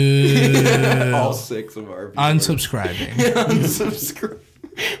them. all 6 of our viewers. Unsubscribing. Unsubscribe.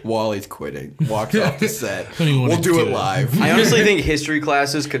 Wally's quitting. Walks off the set. Don't even wanna We'll do do it it. live. I honestly think history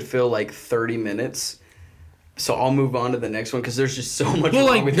classes could fill like 30 minutes. So I'll move on to the next one because there's just so much Well,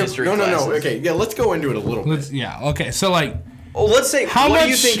 wrong like, with history classes. No. Okay, yeah, let's go into it a little bit. Yeah. Okay. So like, Oh, let's say, How what do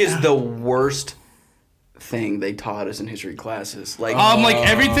you much- think is the worst thing they taught us in history classes? Like,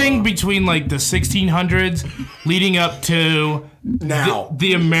 everything between like the 1600s leading up to Now.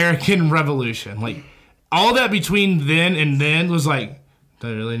 the American Revolution, like all that between then and then was like Do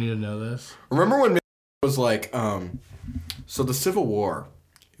I really need to know this? Remember when it was like, so the Civil War,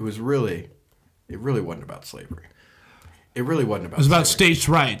 it really wasn't about slavery. It really wasn't about. It was about slavery. states'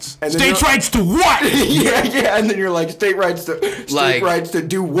 rights. And then States' rights to what? yeah, and then you're like state rights to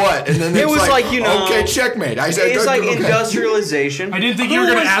do what? And then It it's was like, you know, okay, checkmate. I said It's like okay. industrialization. I didn't think you were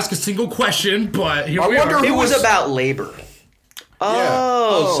going to ask a single question, but here we wonder are. who It was was- about labor.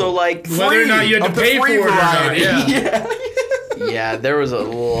 Oh, so like Whether or not you had to of the pay for free it or not. variety. Yeah. yeah, there was a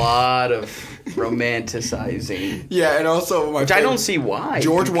lot of romanticizing, Yeah, and also which I don't see why.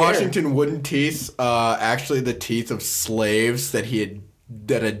 George Who cares? Washington wooden teeth, actually the teeth of slaves that had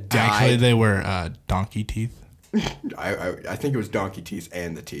died. Actually, they were donkey teeth. I think it was donkey teeth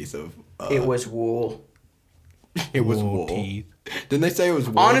and the teeth of. It was wool. It was wool. teeth. Didn't they say it was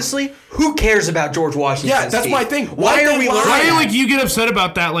wool? Honestly, who cares about George Washington's Yeah, that's teeth? my thing. Why Why are we they lie? learning? Why that? like you get upset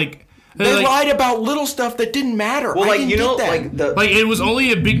about that? Like they like, lied about little stuff that didn't matter. Well, I like didn't you know, get that. like the like it was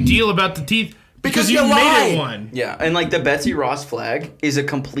only a big deal about the teeth because Because you you made lied. it one. yeah, and like the Betsy Ross flag is a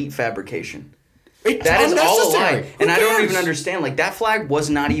complete fabrication. It's That is all a unnecessary. lie, Who and I don't cares? even understand. Like that flag was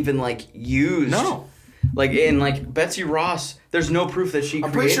not even like used. No. Like in like Betsy Ross, there's no proof that she.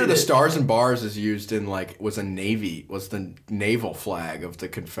 I'm pretty sure the it. stars and bars is used in was the naval flag of the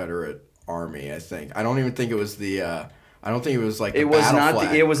Confederate Army. I think. I don't even think it was the. I don't think it was like the It was battle not.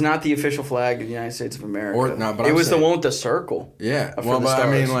 flag. It was not the official flag of the United States of America. Or not, but it I'm was saying- the one with the circle. Yeah. for Well, the but I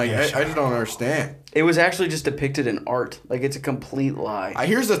mean, stars. like, Yeah, I just don't understand. It was actually just depicted in art. Like it's a complete lie.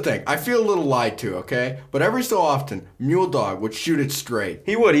 Here's the thing. I feel a little lied to, okay? But every so often, Mule Dog would shoot it straight.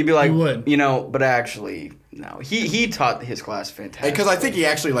 He would. He'd be like, He would. you know, but actually, no. He taught his class fantastic. Because I think he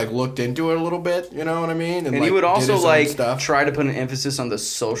actually, like, looked into it a little bit, you know what I mean? and like, he would did also his own like stuff. try to put an emphasis on the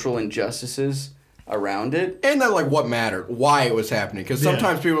social injustices around it. And then, like, what mattered, why it was happening. Because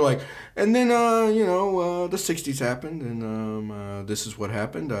sometimes people are like, and then, the 60s happened, and this is what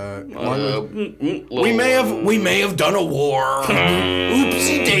happened. We may have done a war.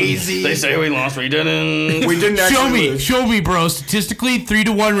 Oopsie daisy. They say we lost, we didn't. We didn't actually lose. Show me, bro. Statistically,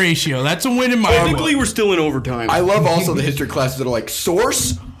 3-to-1 ratio. That's a win in my book. Technically, we're still in overtime. I love also the history classes that are like,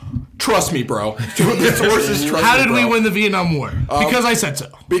 source? Trust me, bro. The source is trust How me, did we bro. win the Vietnam War? Because I said so.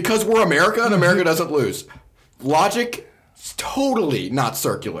 Because we're America and America doesn't lose. Logic is totally not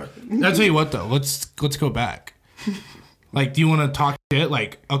circular. I'll tell you what, though. Let's go back. Like, do you want to talk shit?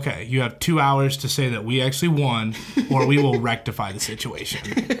 Like, okay, you have 2 hours to say that we actually won, or we will rectify the situation.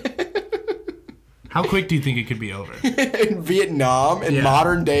 How quick do you think it could be over? In Vietnam, in Yeah.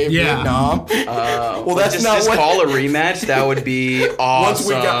 modern day Yeah. Vietnam. Well, that's just, not just what. call a rematch. That would be awesome.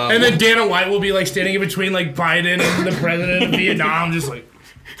 we got- And then Dana White will be like standing in between like Biden and the president of Vietnam, just like.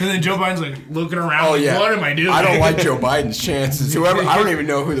 And then Joe Biden's like looking around. Oh like, yeah. What am I doing? I don't like Joe Biden's chances. Whoever, I don't even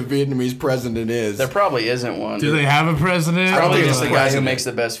know who the Vietnamese president is. There probably isn't one. Do they have a president? Probably think just it's the guy who president. makes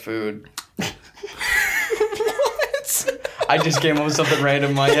the best food. I just came up with something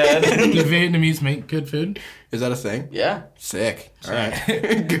random in my head. Do Vietnamese make good food? Is that a thing? yeah. Sick. All right.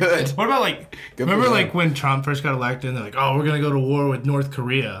 Good. What about like? Good remember for like them. when Trump first got elected, and they're like, "Oh, we're gonna go to war with North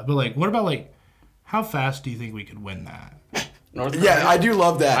Korea." But like, what about like, how fast do you think we could win that? North Korea. Yeah, I do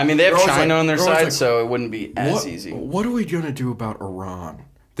love that. I mean, they have They're always China like- on their they're always side, like, so it wouldn't be as what, easy. What are we gonna do about Iran?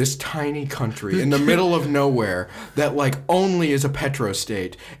 This tiny country in the middle of nowhere that like only is a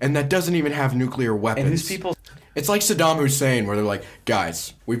petrostate and that doesn't even have nuclear weapons. And these people. It's like Saddam Hussein, where they're like,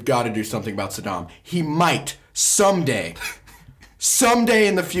 guys, we've got to do something about Saddam. He might someday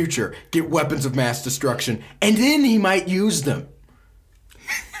in the future, get weapons of mass destruction, and then he might use them.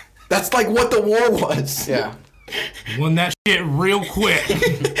 That's like what the war was. Yeah. Won that shit real quick.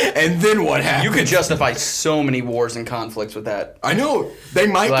 And then what happened? You could justify so many wars and conflicts with that. I know. They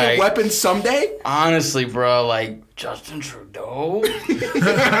might Like- get weapons someday. Honestly, bro, like Justin Trudeau, Kind looking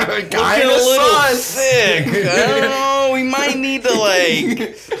a of little sus. sick. I don't know. We might need to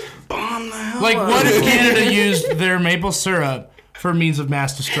like bomb the hell. Like, out what of if him. Canada used their maple syrup for means of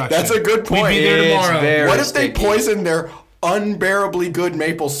mass destruction? That's a good point. We'd be there It's tomorrow. very- What if they sticky. poison their unbearably good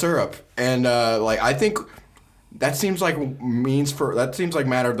maple syrup? And I think that seems like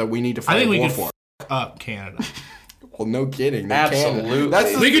matter that we need to I fight think we war could for. up Canada. Well, no kidding. They Absolutely. Can.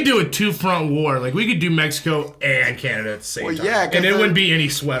 That's the We could do a 2-front war. Like, we could do Mexico and Canada at the same Well, time. yeah, 'cause and it they're- wouldn't be any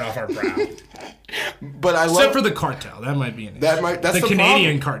sweat off our brow. But I Except love for the cartel. That might be an issue. that's the the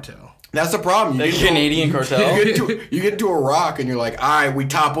Canadian cartel. That's the problem. The You get into- Canadian cartel? You get into Iraq and you're like, all right, we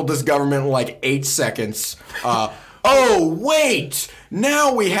toppled this government in like 8 seconds. Oh, wait!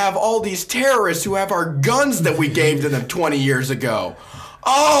 Now we have all these terrorists who have our guns that we gave to them 20 years ago.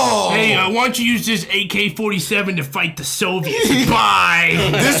 Oh! Hey, why don't you use this AK-47 to fight the Soviets? Bye!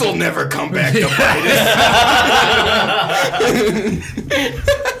 This'll never come back to bite us.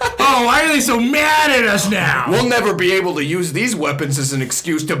 Oh, why are they so mad at us now? We'll never be able to use these weapons as an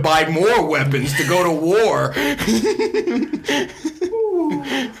excuse to buy more weapons to go to war.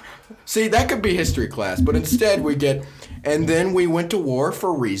 See, that could be history class, but instead we get, and then we went to war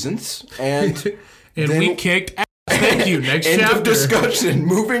for reasons, and And then, we kicked ass. Thank you. Next end chapter. of discussion.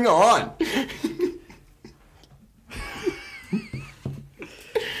 Moving on.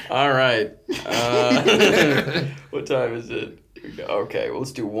 All right. What time is it? Okay, well,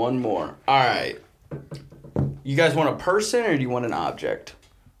 let's do one more. All right. You guys want a person or do you want an object?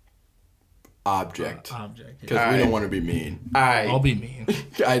 Object. Object. Because All we right. don't want to be mean. All right. I'll be mean.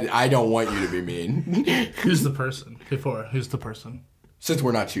 I don't want you to be mean. Who's the person? Who's the person? Since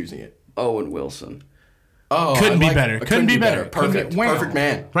we're not choosing it. Owen Wilson. Oh, Couldn't I be better. Couldn't be better. Perfect. Wow. Perfect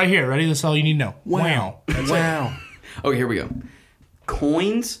man. Right here. Ready? That's all you need to know. Wow. Wow. Okay, here we go.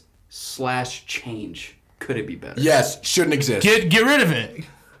 Coins/change. Could it be better? Yes, shouldn't exist. Get rid of it.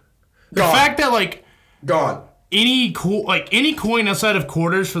 The Gone. fact that like Gone. any coin outside of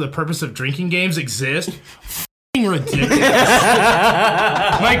quarters for the purpose of drinking games exist. F***ing ridiculous.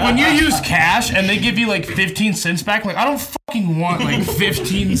 Like when you use cash and they give you like 15 cents back, like I don't fucking want like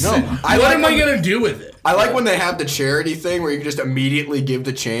 15 cents. What am I gonna do with it? I like when they have the charity thing where you can just immediately give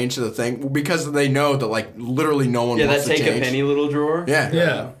the change to the thing because they know that like literally no one Yeah, wants that to take change. a penny little drawer. Yeah.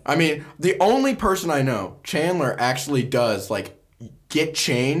 Yeah. I mean, the only person I know, Chandler, actually does like get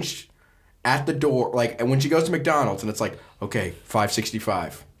changed at the door. Like, and when she goes to McDonald's and it's like, okay,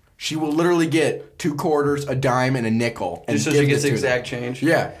 $5.65. She will literally get 2 quarters, a dime, and a nickel. And Just so give she gets it to exact them. change.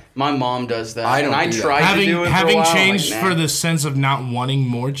 Yeah. My mom does that. I don't and I do that. tried to do it for a Having while. I'm changed like, nah. for the sense of not wanting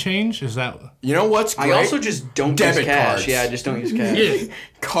more change, is that? You know what's great? I also just don't Debit use cash. cards. Yeah, I just don't use cash. Yeah.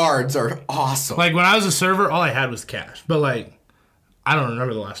 Cards are awesome. Like when I was a server, all I had was cash. But like, I don't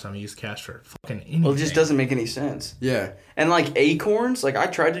remember the last time I used cash for fucking anything. Well, it just doesn't make any sense. yeah. And like Acorns, like I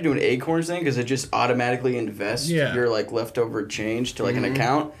tried to do an Acorns thing because it just automatically invests your like leftover change to like an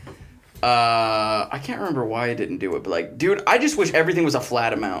account. I can't remember why I didn't do it, but like, dude, I just wish everything was a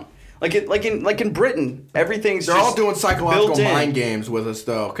flat amount. Like in Britain, everything's They're just all doing psychological built in. mind games with us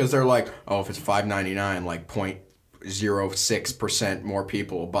though, because they're like, oh, if it's $5.99, like 0.06% more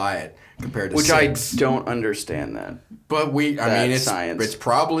people will buy it compared to Which 6. I don't understand that. But I mean, it's science. it's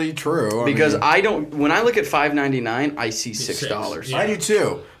probably true. Because mean, I don't. When I look at $5.99, I see $6. Yeah. I do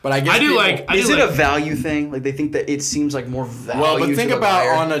too. But I guess I do people- like. I Is do it like, a value thing? Like they think that it seems like more value. Well, but think to the about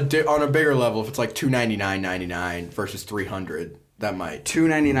buyer? on a bigger level, if it's like $299.99 versus $300, that might.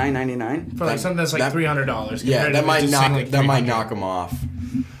 $299.99. for like something that's like that- $300. Yeah, compared that to might just knock saying, like, that might $300. knock them off.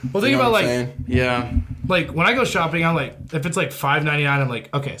 Well, think You know about what I'm like saying? Yeah. like when I go shopping, I'm like, if it's like $5.99, I'm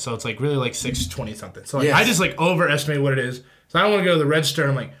like, okay, so it's like really like $6.20 something. So like, Yes. I just like overestimate what it is. So I don't want to go to the register.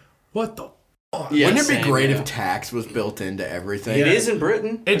 And I'm like, what the? Yeah, Wouldn't it be same, great yeah. if tax was built into everything? It is in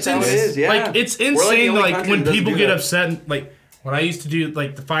Britain. It's That's how it ins- is. Yeah. like it's We're, the insane. only Like country when that doesn't people do get that. upset, and, like when I used to do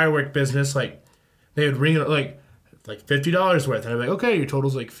like the firework business, like they would ring it like $50 worth, and I'm like, okay, your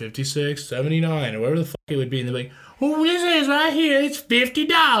total's like $56.79 or whatever the fuck it would be, and they're like, oh, this is right here, it's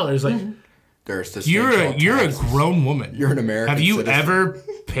 $50. Like There's this. you're thing a called you're a taxes. grown woman. You're an American. Have you citizen. ever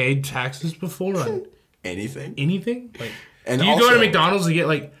paid taxes before on anything? anything? Like, And do you go also- to McDonald's and get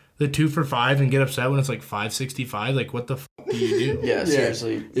like the 2 for $5 and get upset when it's like $5.65? Like, what the fuck do you do? Yeah,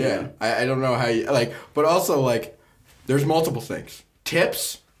 seriously. Yeah. I don't know how you like, but also like, there's multiple things.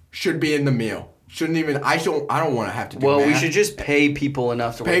 Tips should be in the meal. Shouldn't even. I don't want to have to do. Well, we math. should just pay people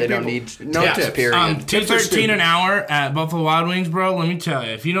enough to where Pay they don't people. need No tips. tips. Period. Tips are $2.13 an stupid. hour at Buffalo Wild Wings, bro. Let me tell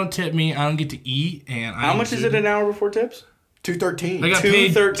you, if you don't tip me, I don't get to eat. And How much is it an hour before tips? $2.13. I got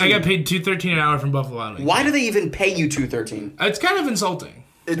paid. $2.13. I got paid $2.13 an hour from Buffalo Wild Wings. Why do they even pay you $2.13? It's kind of insulting.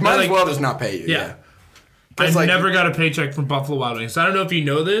 It might like- as well just not pay you. Yeah. It's I've like- never got a paycheck from Buffalo Wild Wings. I don't know if you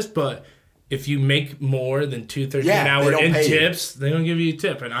know this, but if you make more than $2.13 Yeah, an they hour don't in pay you. tips, they don't give you a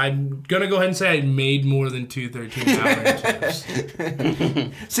tip. And I'm gonna go ahead and say I made more than $2.13 an hour in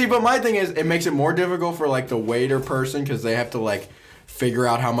tips. See, but my thing is, it makes it more difficult for like the waiter person because they have to like figure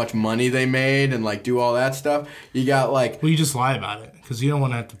out how much money they made and like do all that stuff. You got like Well, you just lie about it because you don't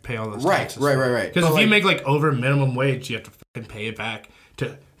want to have to pay all those Right, taxes. right. Because But, if you like- make like over minimum wage, you have to fucking pay it back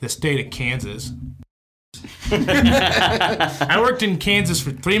to the state of Kansas. I worked in Kansas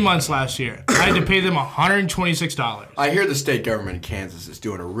for 3 months last year. I had to pay them $126. I hear the state government in Kansas is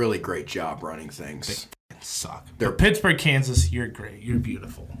doing a really great job running things. Suck. They're- But Pittsburgh, Kansas, you're great. You're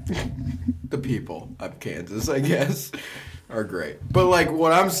beautiful. The people of Kansas, I guess. are great. But like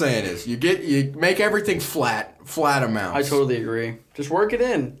what I'm saying is, you make everything flat amounts. I totally agree. Just work it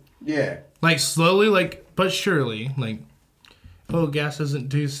in. Yeah. Like slowly, like but surely, like gas isn't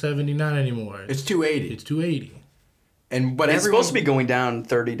 $2.79 anymore. It's $2.80. It's $2.80. But It's supposed to be going down in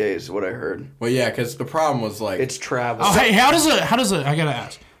 30 days, what I heard. Well, yeah, because the problem was like It's travel. Oh, hey, how does a I gotta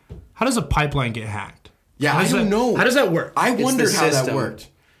ask, how does a pipeline get hacked? yeah, I don't know. How does that work? I wondered the how that system. worked.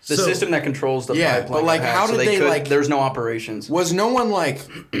 The So- system that controls the Yeah, pipeline. but, like, got hacked, how so did they, like- There's no operations. Was no one like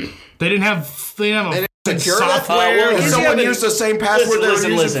They didn't have a secure that? software. well, Did you someone haven't- use the same password they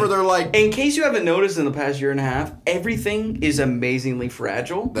were using for their like? In case you haven't noticed in the past year and a half, everything is amazingly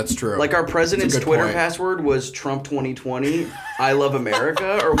fragile. That's true. Like our president's That's a good Twitter point. password was Trump 2020, I love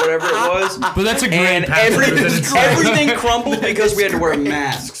America, or whatever it was. But that's a great And password. everything crumbled because we had to wear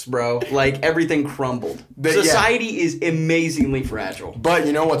masks, bro. Like everything crumbled. Yeah. Society is amazingly fragile. But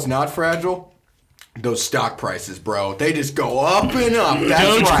you know what's not fragile? Those stock prices, bro. They just go up and up.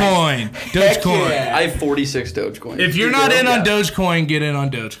 That's right. Dogecoin. yeah. I have 46 Dogecoin. If you're not in on Dogecoin, get in on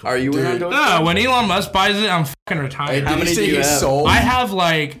Dogecoin. Are you in on Dude. Dogecoin? No, when Elon Musk buys it, I'm fucking retired. How Did many you see do you he have? sold? I have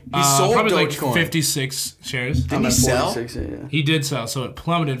like sold probably like Dogecoin. 56 shares. Didn't I'm he at sell? 46, yeah. He did sell, so it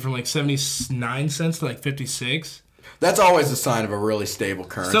plummeted from like 79 cents to like 56. That's always a sign of a really stable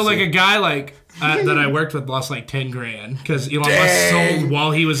currency. So like a guy like that I worked with lost like 10 grand because Elon Musk Dang. sold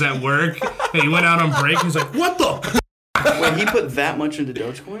while he was at work. And he went out on break. He's like, "What the?" Wait, he put that much into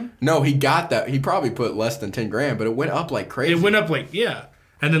Dogecoin? No, he got that. He probably put less than 10 grand, but it went up like crazy. It went up like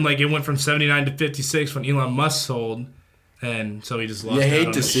and then like it went from 79 to 56 when Elon Musk sold, and so he just lost. You out hate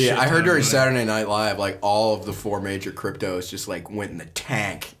on to a see it. shit I heard ton during of money. Saturday Night Live, like all of the 4 major cryptos just like went in the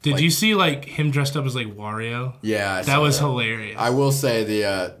tank. Did Like, you see like him dressed up as like Wario? Yeah, I That saw was hilarious. I will say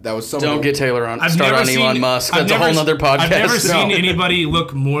that was some. Don't get Taylor on. I've Start never on Elon seen- Musk. I've That's a never whole nother podcast. I've never seen No. anybody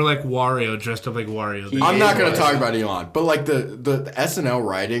look more like Wario dressed up like Wario. than I'm he not is. going to talk about Elon, but like the SNL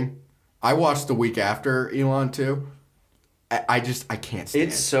writing, I watched the week after Elon too. I can't stand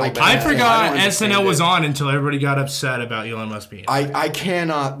It's so I bad. can't I stand it. forgot I don't understand SNL was it. on until everybody got upset about Elon Musk being. I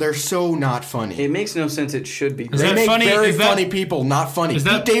cannot. They're so not funny. It makes no sense. It should be. Is They that make funny? very Is that- funny people not funny. is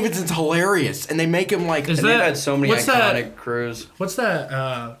that- Pete Davidson's hilarious, and they make him like. Is And they've that- had so many what's iconic that- crews. What's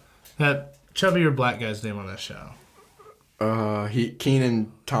that chubbier black guy's name on that show?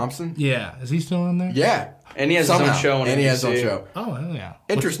 Keenan Thompson. Yeah, is he still on there? Yeah, And he has his somehow, own show on and he has his own NBC. show. Oh hell yeah.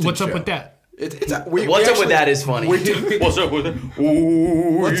 Interesting What's up show. with that? What's up with that is funny. What's up with it?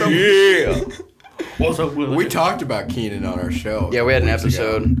 Ooh, What's up- yeah. What's up with We it? talked about Keenan on our show. Yeah, we had an weeks ago.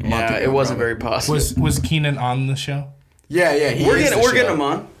 episode. A month Yeah, ago, it wasn't probably. very positive. Was Keenan on the show? Yeah. we're getting him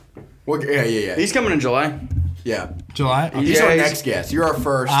on. Yeah. He's coming in July. Yeah. July? He's Yeah, our he's- next guest. You're our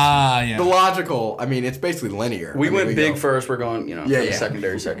first. Yeah. The logical. I mean, it's basically linear. We I mean, went big go- first. We're going, Yeah, for the yeah.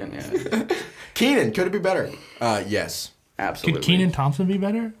 secondary second. Yeah, Keenan, could it be better? Yes. absolutely. Could Keenan Thompson be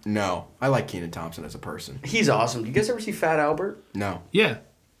better? No. I like Keenan Thompson as a person. He's awesome. You guys ever see Fat Albert? No. Yeah.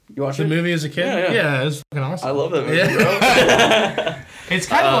 You watched The it? movie as a kid? Yeah. It was fucking awesome. I love that movie, Yeah. bro. It's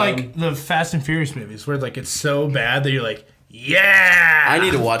kind of like the Fast and Furious movies where like it's so bad that you're like, yeah. I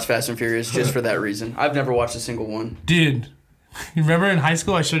need to watch Fast and Furious just for that reason. I've never watched a single one. Dude, you remember in high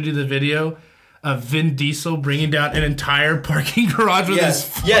school I showed you the video of Vin Diesel bringing down an entire parking garage with his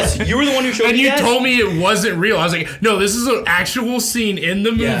foot? Yes, you were the one who showed And me you that. told me it wasn't real. I was like, no, this is an actual scene in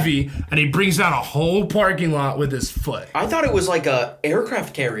the Yeah. movie, and he brings down a whole parking lot with his foot. I thought it was like a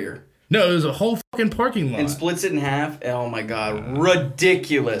aircraft carrier No, it was a whole fucking parking lot. and splits it in half. Oh my god,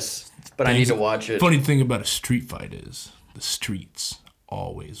 ridiculous! But I need to watch it. Funny thing about a street fight is the streets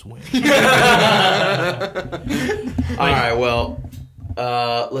always win. All right, well,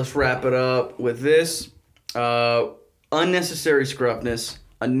 let's wrap it up with this. Unnecessary Scruffness,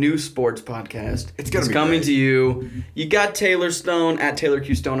 a new sports podcast. It's gonna be coming great. to you. You got Taylor Stone at Taylor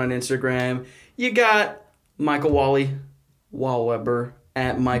Q Stone on Instagram. You got Michael Wallweber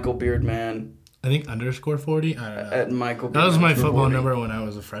at Michael Beardman I think _40. I don't know. at Michael. That was my Beardman football 40. number when I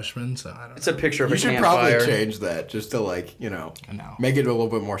was a freshman, so I don't It's a picture of You a should probably campfire. change that just to like, know. make it a little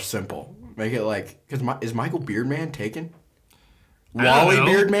bit more simple. Make it like, because is Michael Beardman taken? I don't Wally know.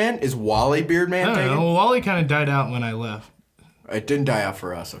 Beardman? Is Wally Beardman I don't taken? know. Wally kind of died out when I left. It didn't die out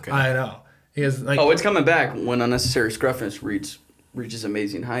for us, okay? I know. He has like Oh, it's coming back when Unnecessary Scruffness reaches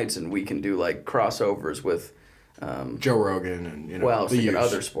amazing heights, and we can do like crossovers with, Joe Rogan and, well, I was the thinking use.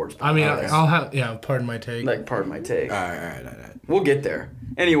 other sports. I mean, podcasts. I'll have pardon my take. Like, pardon my take. All right. We'll get there.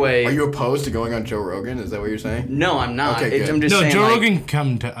 Anyway, Are you opposed to going on Joe Rogan? Is that what you're saying? no, I'm not. Okay, good. I'm just no, saying, Joe like, Rogan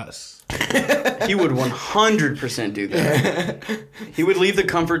come to us. he would 100% do that. He would leave the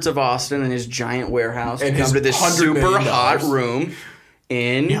comforts of Austin and his giant warehouse And and come his to this $100 super million. hot room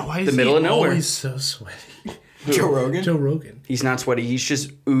in Yeah, why is the middle he of nowhere. always so sweaty? Joe Rogan? Joe Rogan. He's not sweaty. He's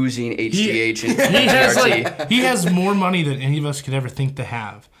just oozing HGH and He has TRT. he has more money than any of us could ever think to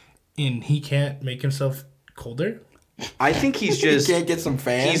have, and he can't make himself colder. I think he's just. He can't get some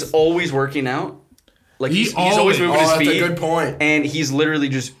fans? He's always working out. Like he's always- always moving his that's feet. a good point. And he's literally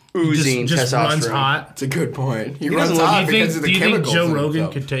just oozing Just testosterone. runs hot. It's a good point. He doesn't runs look- hot Do you because of think, the do you think chemicals Joe in Rogan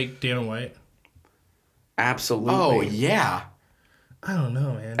himself. could take Dana White? Absolutely. Oh, yeah. I don't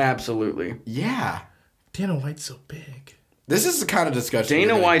know, man. Absolutely. Yeah. Dana White's so big. This is the kind of discussion Dana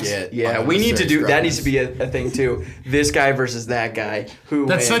we're gonna White's. get Yeah, on we need to Unnecessary do that. Needs to Scrubbers. be a thing too. This guy versus that guy. Who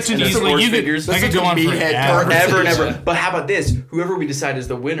That's wins? such an And the easy. sports You could, figures. I could That's go such a on meathead forever. Forever and conversation. ever. But how about this? Whoever we decide is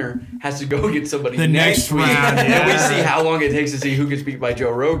the winner has to go get somebody The next week, round, and we yeah. see how long it takes to see who gets beat by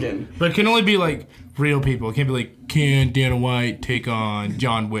Joe Rogan. But it can only be like real people. It can't be like, can Dana White take on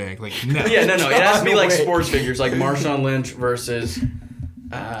John Wick? Like, no. Yeah, no. It has to be like Wait. sports figures, like Marshawn Lynch versus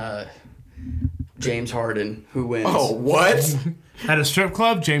James Harden. Who wins? Oh, what? At a strip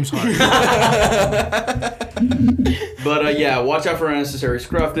club, James Harden. But yeah, watch out for unnecessary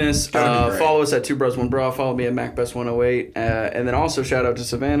scruffness. gonna be great. Follow us at 2bros1bra. Follow me at MacBest108. And then also shout out to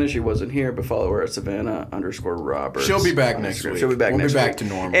Savannah. She wasn't here, but follow her at Savannah_Roberts. She'll be back on next Instagram. week. She'll be back We'll be next back week. to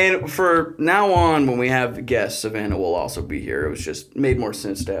normal. And for now on, when we have guests, Savannah will also be here. It was just made more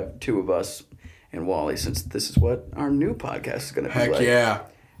sense to have two of us and Wally, since this is what our new podcast is going to be Heck like. yeah.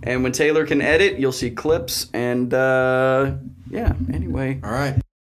 And when Taylor can edit, you'll see clips. And yeah, anyway. All right.